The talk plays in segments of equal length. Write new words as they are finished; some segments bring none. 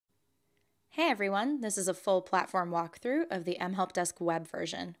Hey everyone, this is a full platform walkthrough of the mHelpDesk web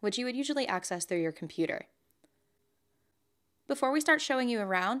version, which you would usually access through your computer. Before we start showing you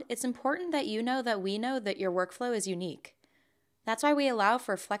around, it's important that you know that we know that your workflow is unique. That's why we allow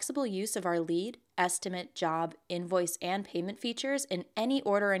for flexible use of our lead, estimate, job, invoice, and payment features in any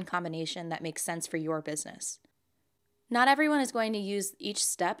order and combination that makes sense for your business. Not everyone is going to use each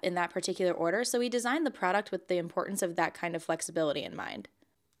step in that particular order, so we designed the product with the importance of that kind of flexibility in mind.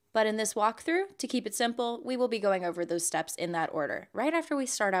 But in this walkthrough, to keep it simple, we will be going over those steps in that order, right after we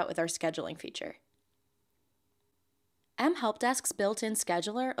start out with our scheduling feature. mHelpDesk's built-in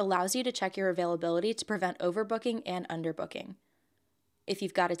scheduler allows you to check your availability to prevent overbooking and underbooking. If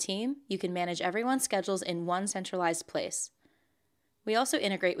you've got a team, you can manage everyone's schedules in one centralized place. We also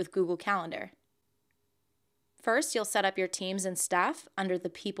integrate with Google Calendar. First, you'll set up your teams and staff under the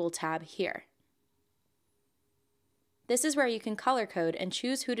People tab here. This is where you can color code and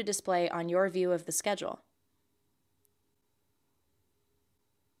choose who to display on your view of the schedule.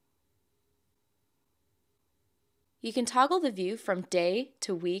 You can toggle the view from day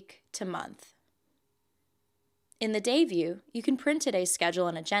to week to month. In the day view, you can print today's schedule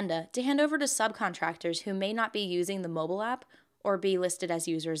and agenda to hand over to subcontractors who may not be using the mobile app or be listed as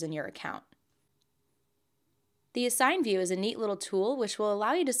users in your account. The Assign view is a neat little tool which will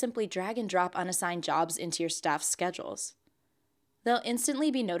allow you to simply drag and drop unassigned jobs into your staff's schedules. They'll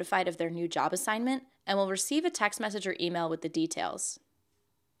instantly be notified of their new job assignment and will receive a text message or email with the details.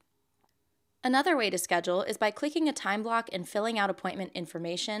 Another way to schedule is by clicking a time block and filling out appointment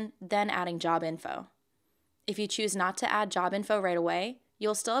information, then adding job info. If you choose not to add job info right away,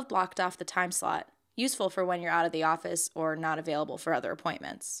 you'll still have blocked off the time slot, useful for when you're out of the office or not available for other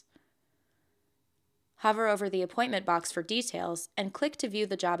appointments. Hover over the appointment box for details and click to view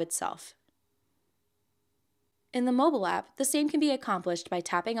the job itself. In the mobile app, the same can be accomplished by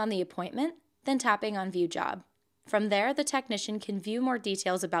tapping on the appointment, then tapping on View Job. From there, the technician can view more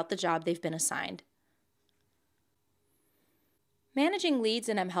details about the job they've been assigned. Managing leads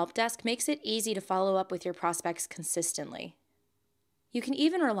in mHelpDesk makes it easy to follow up with your prospects consistently. You can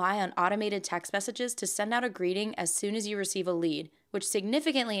even rely on automated text messages to send out a greeting as soon as you receive a lead, which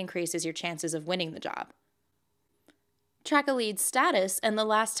significantly increases your chances of winning the job. Track a lead's status and the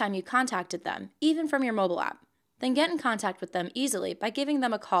last time you contacted them, even from your mobile app. Then get in contact with them easily by giving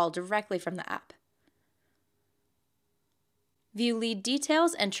them a call directly from the app. View lead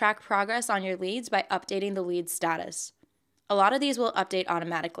details and track progress on your leads by updating the lead status. A lot of these will update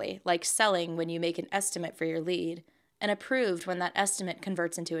automatically, like selling when you make an estimate for your lead, and approved when that estimate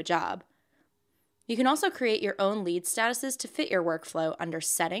converts into a job. You can also create your own lead statuses to fit your workflow under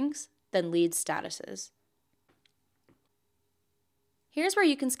Settings, then Lead Statuses. Here's where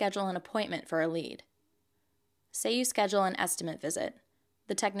you can schedule an appointment for a lead. Say you schedule an estimate visit.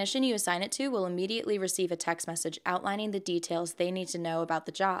 The technician you assign it to will immediately receive a text message outlining the details they need to know about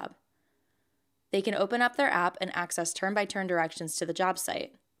the job. They can open up their app and access turn-by-turn directions to the job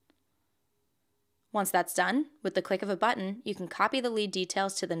site. Once that's done, with the click of a button, you can copy the lead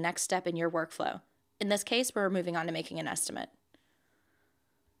details to the next step in your workflow. In this case, we're moving on to making an estimate.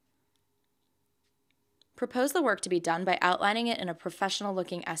 Propose the work to be done by outlining it in a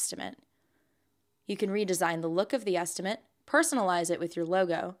professional-looking estimate. You can redesign the look of the estimate, personalize it with your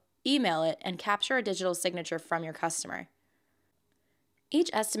logo, email it, and capture a digital signature from your customer. Each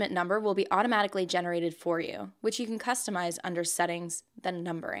estimate number will be automatically generated for you, which you can customize under Settings, then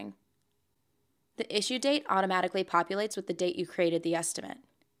Numbering. The issue date automatically populates with the date you created the estimate.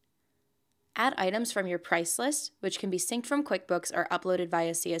 Add items from your price list, which can be synced from QuickBooks or uploaded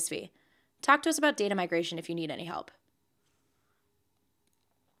via CSV. Talk to us about data migration if you need any help.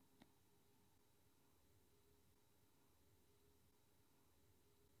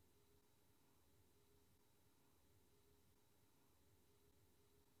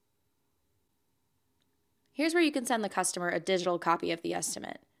 Here's where you can send the customer a digital copy of the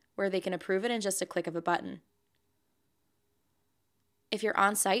estimate, where they can approve it in just a click of a button. If you're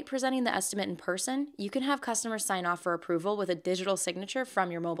on site presenting the estimate in person, you can have customers sign off for approval with a digital signature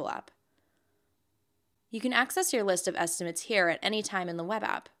from your mobile app. You can access your list of estimates here at any time in the web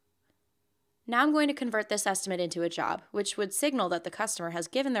app. Now I'm going to convert this estimate into a job, which would signal that the customer has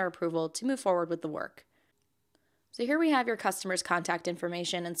given their approval to move forward with the work. So here we have your customer's contact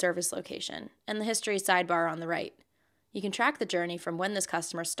information and service location, and the history sidebar on the right. You can track the journey from when this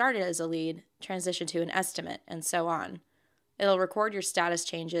customer started as a lead, transitioned to an estimate, and so on. It'll record your status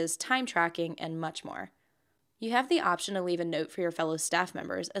changes, time tracking, and much more. You have the option to leave a note for your fellow staff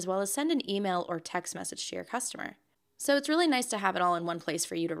members, as well as send an email or text message to your customer. So it's really nice to have it all in one place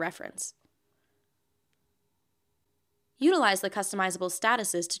for you to reference. Utilize the customizable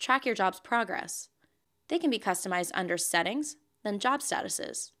statuses to track your job's progress. They can be customized under Settings, then Job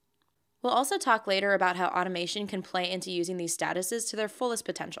Statuses. We'll also talk later about how automation can play into using these statuses to their fullest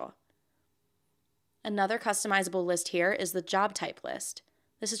potential. Another customizable list here is the job type list.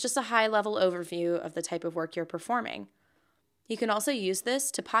 This is just a high-level overview of the type of work you're performing. You can also use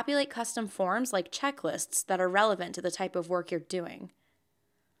this to populate custom forms like checklists that are relevant to the type of work you're doing.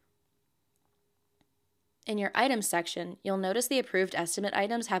 In your Items section, you'll notice the approved estimate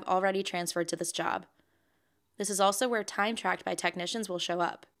items have already transferred to this job. This is also where time tracked by technicians will show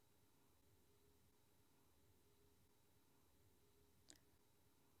up.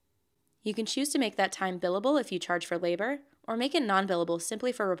 You can choose to make that time billable if you charge for labor, or make it non-billable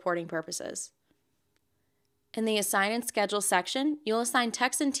simply for reporting purposes. In the Assign and Schedule section, you'll assign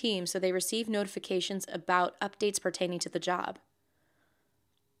techs and teams so they receive notifications about updates pertaining to the job.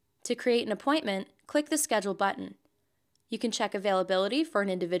 To create an appointment, click the Schedule button. You can check availability for an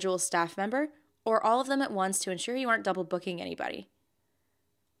individual staff member or all of them at once to ensure you aren't double booking anybody.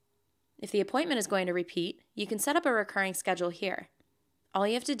 If the appointment is going to repeat, you can set up a recurring schedule here. All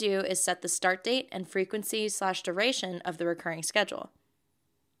you have to do is set the start date and frequency/duration of the recurring schedule.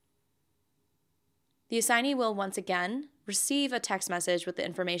 The assignee will once again receive a text message with the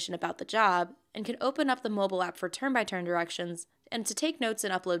information about the job and can open up the mobile app for turn-by-turn directions and to take notes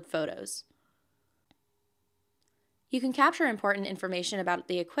and upload photos. You can capture important information about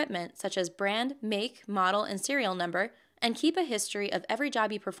the equipment, such as brand, make, model, and serial number, and keep a history of every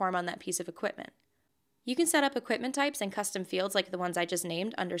job you perform on that piece of equipment. You can set up equipment types and custom fields like the ones I just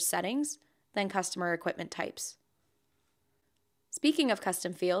named under Settings, then Customer Equipment Types. Speaking of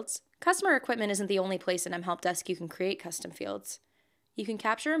custom fields, customer equipment isn't the only place in mHelpDesk you can create custom fields. You can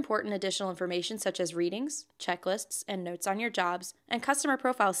capture important additional information such as readings, checklists, and notes on your jobs, and customer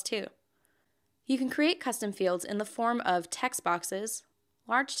profiles too. You can create custom fields in the form of text boxes,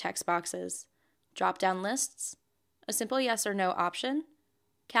 large text boxes, drop-down lists, a simple yes or no option,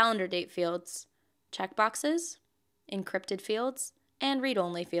 calendar date fields, checkboxes, encrypted fields, and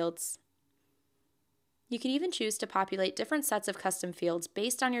read-only fields. You can even choose to populate different sets of custom fields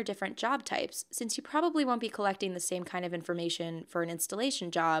based on your different job types, since you probably won't be collecting the same kind of information for an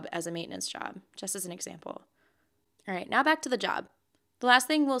installation job as a maintenance job, just as an example. All right, now back to the job. The last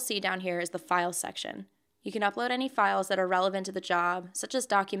thing we'll see down here is the Files section. You can upload any files that are relevant to the job, such as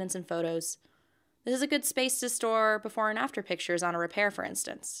documents and photos. This is a good space to store before and after pictures on a repair, for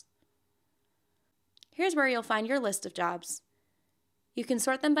instance. Here's where you'll find your list of jobs. You can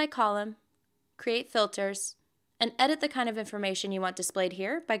sort them by column, create filters, and edit the kind of information you want displayed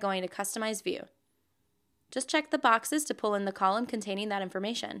here by going to Customize View. Just check the boxes to pull in the column containing that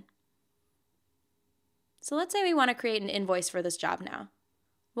information. So let's say we want to create an invoice for this job now.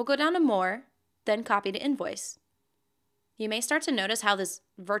 We'll go down to More, then Copy to Invoice. You may start to notice how this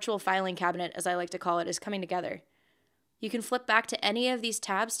virtual filing cabinet, as I like to call it, is coming together. You can flip back to any of these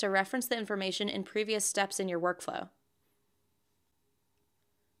tabs to reference the information in previous steps in your workflow.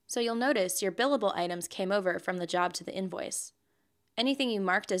 So you'll notice your billable items came over from the job to the invoice. Anything you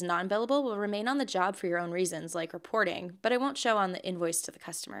marked as non-billable will remain on the job for your own reasons, like reporting, but it won't show on the invoice to the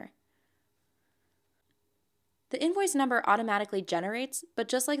customer. The invoice number automatically generates, but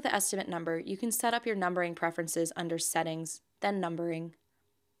just like the estimate number, you can set up your numbering preferences under Settings, then Numbering.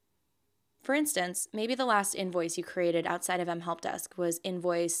 For instance, maybe the last invoice you created outside of mHelpDesk was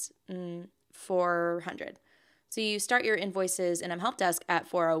invoice 400. So you start your invoices in mHelpDesk at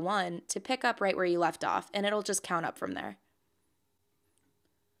 401 to pick up right where you left off, and it'll just count up from there.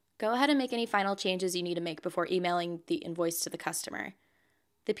 Go ahead and make any final changes you need to make before emailing the invoice to the customer.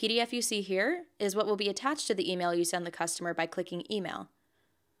 The PDF you see here is what will be attached to the email you send the customer by clicking Email.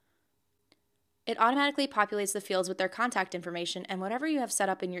 It automatically populates the fields with their contact information and whatever you have set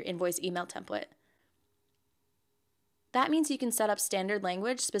up in your invoice email template. That means you can set up standard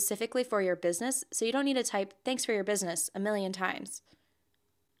language specifically for your business, so you don't need to type "thanks for your business" a million times.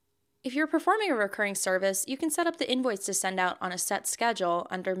 If you're performing a recurring service, you can set up the invoice to send out on a set schedule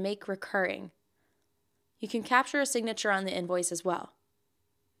under Make Recurring. You can capture a signature on the invoice as well.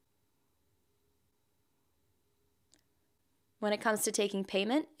 When it comes to taking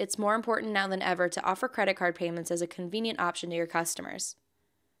payment, it's more important now than ever to offer credit card payments as a convenient option to your customers.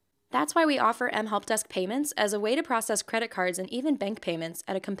 That's why we offer mHelpDesk Payments as a way to process credit cards and even bank payments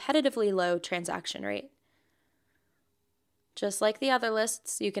at a competitively low transaction rate. Just like the other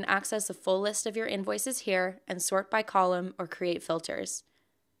lists, you can access a full list of your invoices here and sort by column or create filters.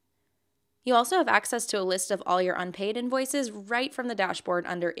 You also have access to a list of all your unpaid invoices right from the dashboard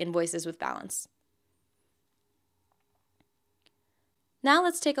under Invoices with Balance. Now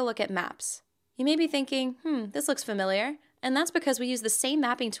let's take a look at maps. You may be thinking, this looks familiar, and that's because we use the same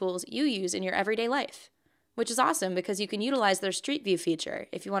mapping tools you use in your everyday life, which is awesome because you can utilize their Street View feature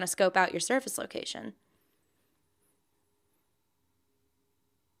if you want to scope out your service location.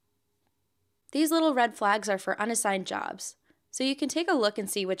 These little red flags are for unassigned jobs, so you can take a look and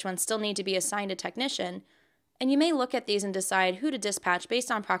see which ones still need to be assigned a technician, and you may look at these and decide who to dispatch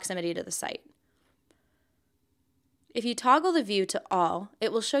based on proximity to the site. If you toggle the view to all,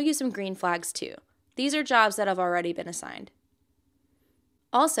 it will show you some green flags too. These are jobs that have already been assigned.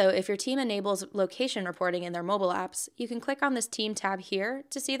 Also, if your team enables location reporting in their mobile apps, you can click on this Team tab here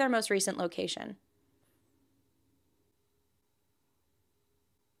to see their most recent location.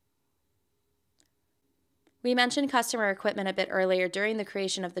 We mentioned customer equipment a bit earlier during the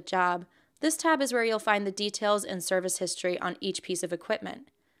creation of the job. This tab is where you'll find the details and service history on each piece of equipment.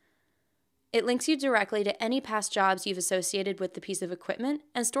 It links you directly to any past jobs you've associated with the piece of equipment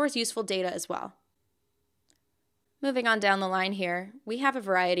and stores useful data as well. Moving on down the line here, we have a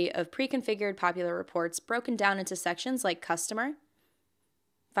variety of pre-configured popular reports broken down into sections like customer,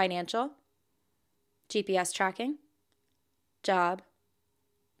 financial, GPS tracking, job,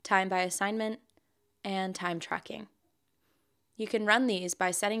 time by assignment, and time tracking. You can run these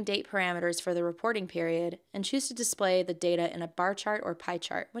by setting date parameters for the reporting period and choose to display the data in a bar chart or pie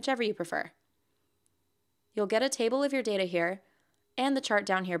chart, whichever you prefer. You'll get a table of your data here and the chart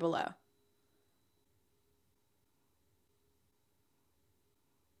down here below.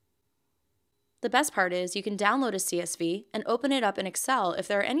 The best part is you can download a CSV and open it up in Excel if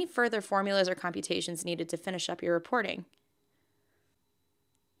there are any further formulas or computations needed to finish up your reporting.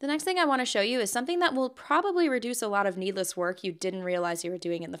 The next thing I want to show you is something that will probably reduce a lot of needless work you didn't realize you were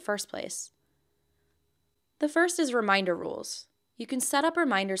doing in the first place. The first is reminder rules. You can set up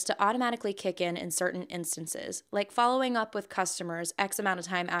reminders to automatically kick in certain instances, like following up with customers X amount of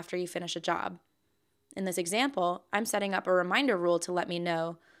time after you finish a job. In this example, I'm setting up a reminder rule to let me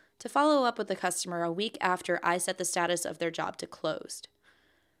know to follow up with the customer a week after I set the status of their job to closed.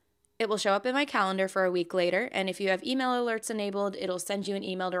 It will show up in my calendar for a week later, and if you have email alerts enabled, it'll send you an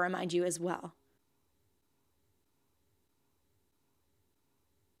email to remind you as well.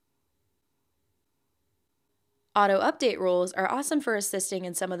 Auto-update rules are awesome for assisting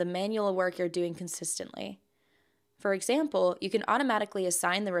in some of the manual work you're doing consistently. For example, you can automatically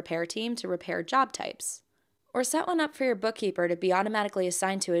assign the repair team to repair job types, or set one up for your bookkeeper to be automatically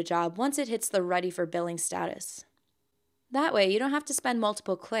assigned to a job once it hits the ready for billing status. That way, you don't have to spend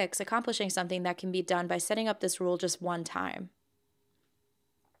multiple clicks accomplishing something that can be done by setting up this rule just one time.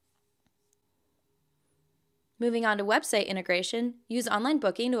 Moving on to website integration, use online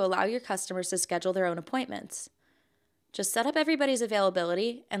booking to allow your customers to schedule their own appointments. Just set up everybody's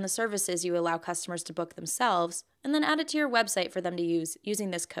availability and the services you allow customers to book themselves, and then add it to your website for them to use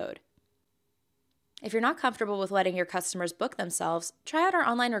using this code. If you're not comfortable with letting your customers book themselves, try out our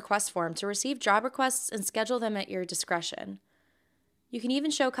online request form to receive job requests and schedule them at your discretion. You can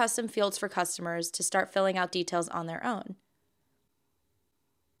even show custom fields for customers to start filling out details on their own.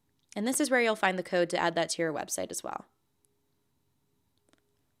 And this is where you'll find the code to add that to your website as well.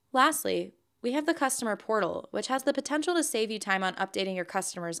 Lastly, we have the customer portal, which has the potential to save you time on updating your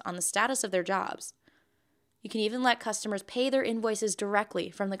customers on the status of their jobs. You can even let customers pay their invoices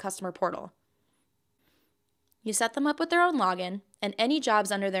directly from the customer portal. You set them up with their own login, and any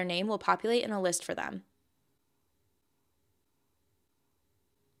jobs under their name will populate in a list for them.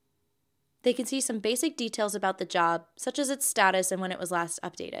 They can see some basic details about the job, such as its status and when it was last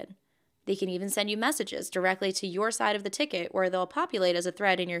updated. They can even send you messages directly to your side of the ticket where they'll populate as a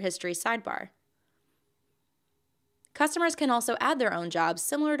thread in your history sidebar. Customers can also add their own jobs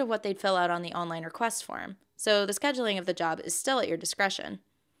similar to what they'd fill out on the online request form, so the scheduling of the job is still at your discretion.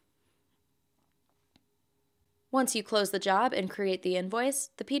 Once you close the job and create the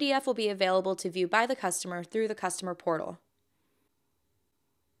invoice, the PDF will be available to view by the customer through the customer portal.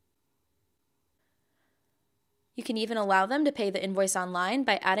 You can even allow them to pay the invoice online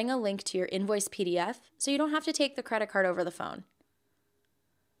by adding a link to your invoice PDF so you don't have to take the credit card over the phone.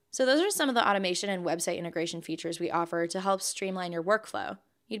 So those are some of the automation and website integration features we offer to help streamline your workflow.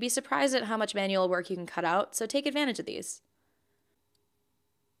 You'd be surprised at how much manual work you can cut out, so take advantage of these.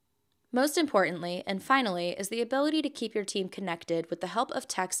 Most importantly, and finally, is the ability to keep your team connected with the help of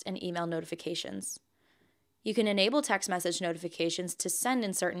text and email notifications. You can enable text message notifications to send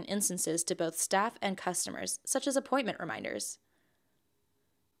in certain instances to both staff and customers, such as appointment reminders.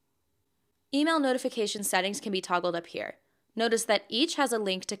 Email notification settings can be toggled up here. Notice that each has a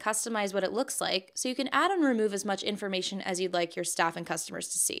link to customize what it looks like, so you can add and remove as much information as you'd like your staff and customers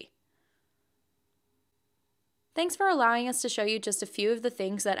to see. Thanks for allowing us to show you just a few of the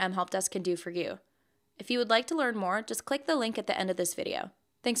things that mHelpDesk can do for you. If you would like to learn more, just click the link at the end of this video.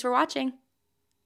 Thanks for watching!